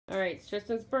Alright, it's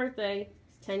Tristan's birthday.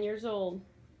 He's 10 years old.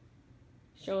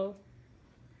 Show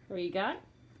what you got.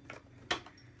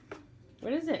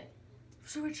 What is it?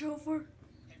 Switch over.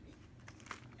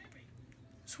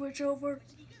 Switch over.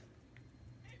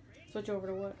 Switch over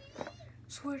to what?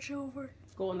 Switch over.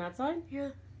 Go on that side? Yeah.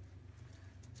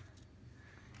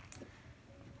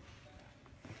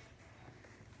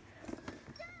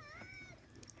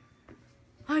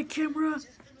 Hi, camera.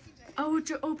 I want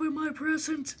to open my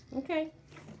present. Okay.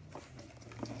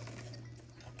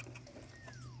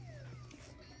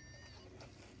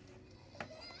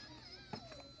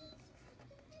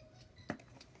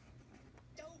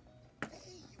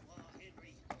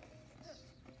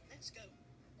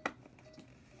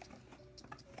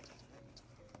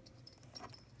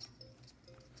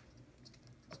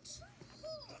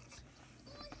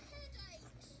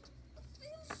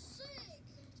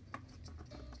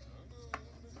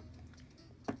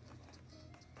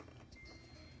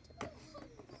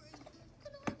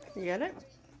 You get it?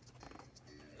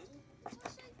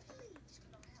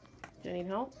 Do you need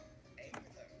help?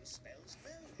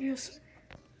 Yes.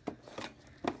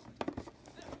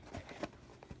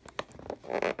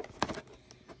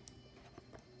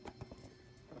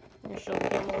 Can you show the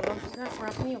camera what else you got? Or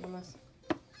help me open this.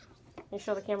 Can you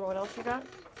show the camera what else you got?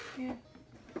 Yeah.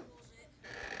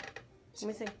 Let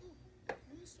me see.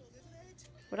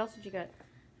 What else did you get?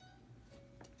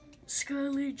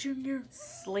 Scully Jr.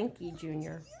 Slinky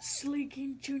Jr.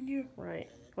 Slinky Jr. Right.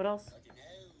 What else?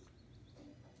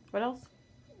 What else?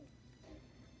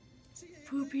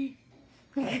 Poopy.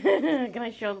 Can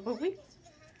I show the poopy?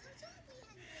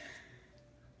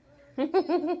 I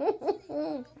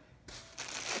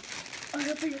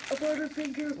have a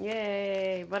Butterfinger.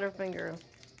 Yay, Butterfinger.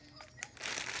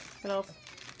 What else?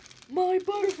 My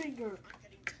Butterfinger.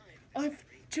 I've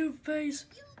toothpaste.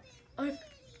 I've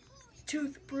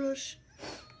toothbrush.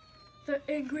 The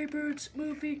Angry Birds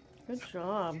movie. Good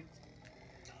job.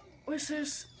 What's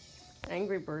this?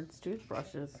 Angry Birds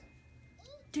toothbrushes.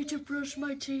 Did you brush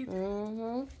my teeth?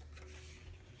 Mm-hmm.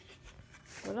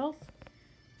 What else?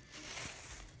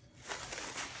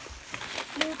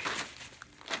 Look.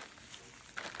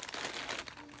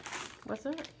 What's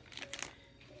that?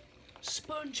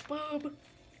 SpongeBob.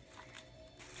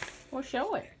 Well,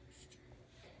 show it.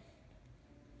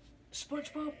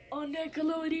 SpongeBob on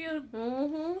Nickelodeon.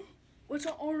 Mm-hmm. What's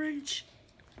an orange?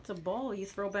 It's a ball you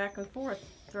throw back and forth.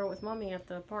 Throw it with Mommy at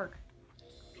the park.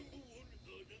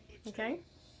 Okay?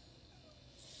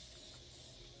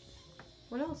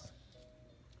 What else?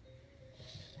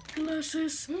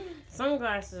 Glasses.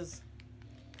 Sunglasses.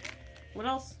 What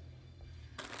else?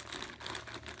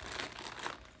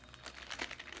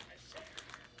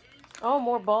 Oh,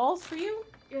 more balls for you?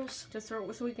 Yes. Just so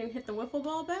we can hit the wiffle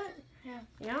ball bat? Yeah.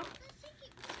 Yeah?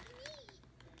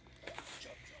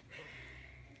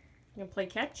 You gonna play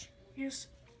catch? Yes.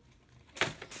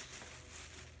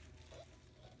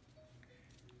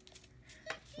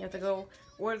 You have to go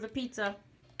order the pizza.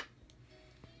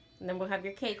 And then we'll have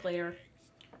your cake later.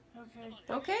 Okay.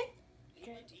 Okay?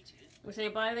 Okay. We say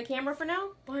bye to the camera for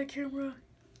now? Bye, camera.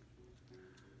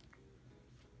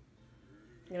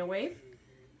 You gonna wave?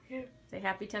 Yeah. Say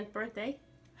happy 10th birthday.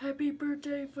 Happy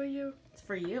birthday for you. It's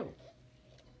for you.